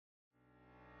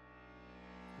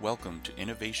Welcome to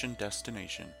Innovation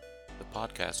Destination, the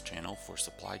podcast channel for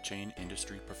supply chain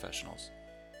industry professionals.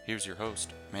 Here's your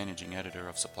host, Managing Editor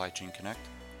of Supply Chain Connect,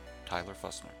 Tyler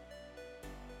Fussner.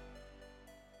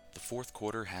 The fourth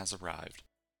quarter has arrived,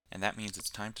 and that means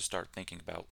it's time to start thinking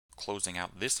about closing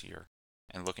out this year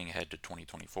and looking ahead to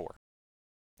 2024.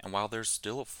 And while there's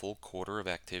still a full quarter of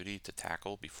activity to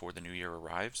tackle before the new year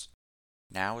arrives,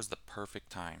 now is the perfect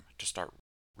time to start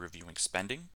reviewing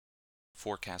spending,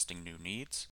 forecasting new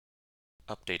needs,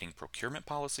 updating procurement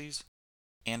policies,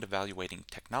 and evaluating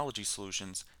technology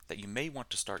solutions that you may want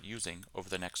to start using over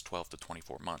the next 12 to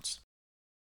 24 months.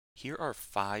 Here are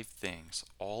 5 things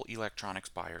all electronics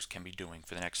buyers can be doing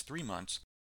for the next 3 months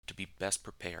to be best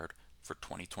prepared for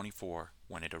 2024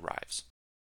 when it arrives.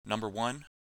 Number 1,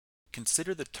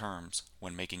 consider the terms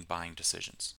when making buying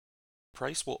decisions.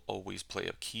 Price will always play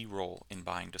a key role in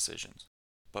buying decisions,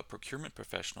 but procurement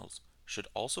professionals should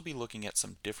also be looking at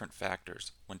some different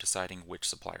factors when deciding which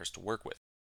suppliers to work with.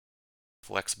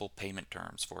 Flexible payment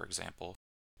terms, for example,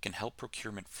 can help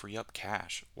procurement free up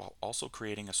cash while also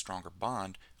creating a stronger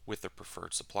bond with their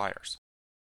preferred suppliers.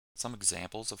 Some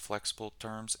examples of flexible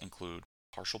terms include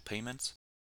partial payments,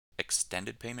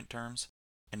 extended payment terms,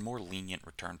 and more lenient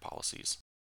return policies.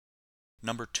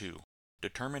 Number 2,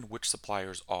 determine which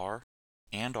suppliers are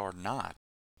and are not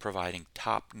providing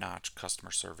top-notch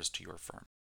customer service to your firm.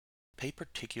 Pay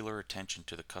particular attention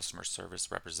to the customer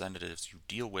service representatives you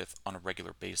deal with on a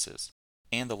regular basis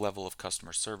and the level of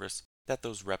customer service that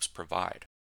those reps provide.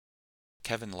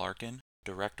 Kevin Larkin,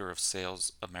 Director of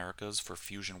Sales Americas for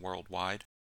Fusion Worldwide,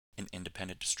 an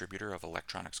independent distributor of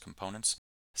electronics components,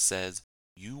 says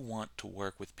you want to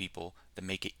work with people that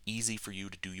make it easy for you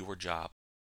to do your job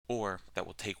or that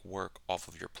will take work off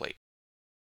of your plate.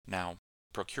 Now,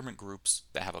 procurement groups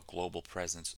that have a global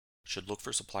presence should look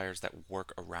for suppliers that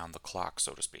work around the clock,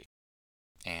 so to speak,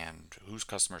 and whose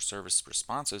customer service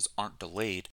responses aren't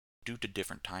delayed due to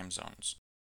different time zones.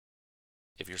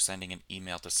 If you're sending an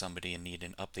email to somebody and need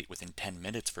an update within 10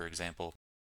 minutes, for example,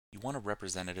 you want a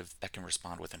representative that can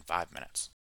respond within 5 minutes.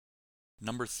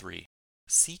 Number 3,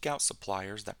 seek out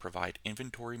suppliers that provide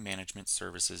inventory management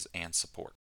services and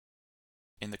support.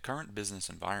 In the current business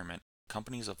environment,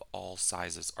 companies of all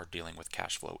sizes are dealing with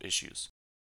cash flow issues.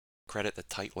 Credit the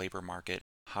tight labor market,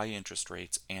 high interest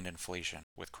rates, and inflation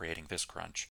with creating this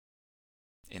crunch.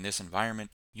 In this environment,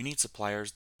 you need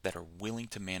suppliers that are willing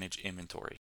to manage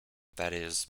inventory. That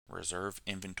is, reserve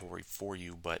inventory for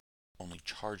you but only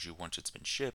charge you once it's been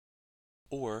shipped,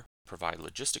 or provide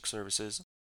logistics services,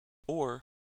 or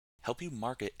help you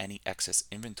market any excess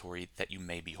inventory that you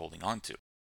may be holding on to.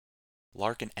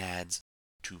 Larkin adds,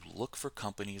 to look for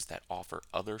companies that offer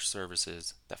other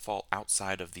services that fall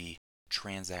outside of the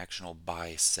transactional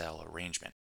buy-sell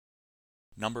arrangement.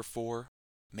 Number 4,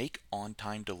 make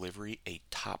on-time delivery a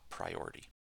top priority.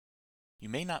 You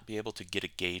may not be able to get a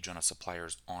gauge on a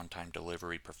supplier's on-time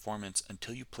delivery performance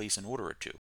until you place an order or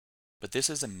two, but this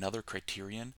is another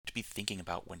criterion to be thinking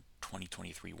about when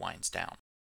 2023 winds down.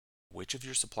 Which of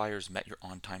your suppliers met your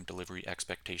on-time delivery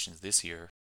expectations this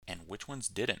year, and which ones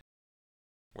didn't?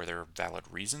 Were there valid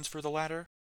reasons for the latter,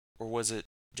 or was it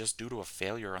just due to a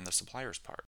failure on the supplier's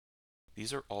part?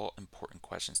 These are all important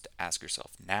questions to ask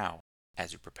yourself now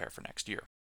as you prepare for next year.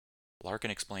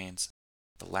 Larkin explains,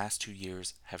 the last 2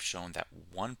 years have shown that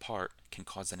one part can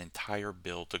cause an entire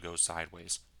bill to go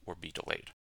sideways or be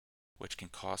delayed, which can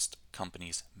cost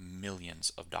companies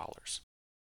millions of dollars.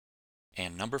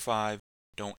 And number 5,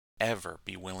 don't ever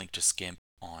be willing to skimp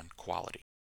on quality.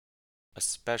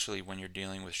 Especially when you're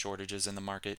dealing with shortages in the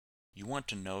market, you want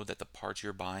to know that the parts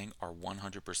you're buying are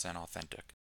 100%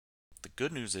 authentic. The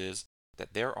good news is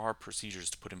that there are procedures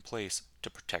to put in place to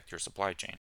protect your supply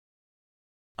chain.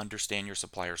 Understand your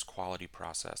supplier's quality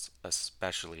process,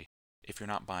 especially if you're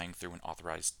not buying through an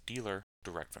authorized dealer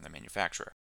direct from the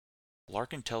manufacturer.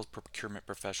 Larkin tells procurement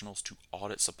professionals to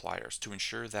audit suppliers to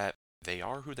ensure that they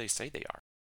are who they say they are,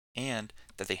 and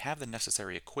that they have the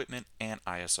necessary equipment and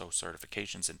ISO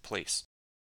certifications in place.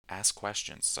 Ask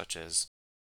questions such as,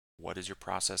 what is your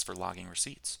process for logging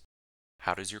receipts?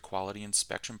 How does your quality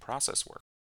inspection process work?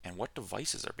 And what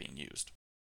devices are being used?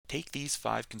 Take these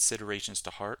 5 considerations to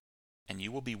heart, and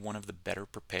you will be one of the better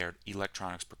prepared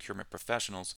electronics procurement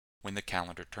professionals when the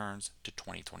calendar turns to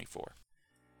 2024.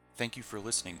 Thank you for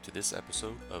listening to this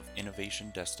episode of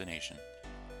Innovation Destination.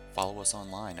 Follow us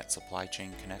online at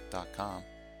supplychainconnect.com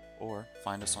or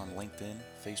find us on LinkedIn,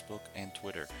 Facebook, and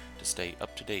Twitter to stay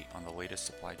up to date on the latest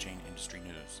supply chain industry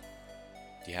news.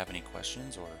 Do you have any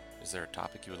questions, or is there a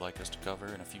topic you would like us to cover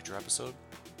in a future episode?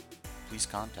 Please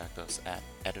contact us at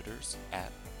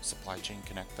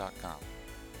editors@supplychainconnect.com.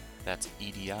 That's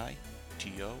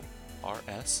EDITORS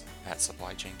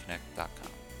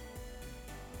rs@supplychainconnect.com.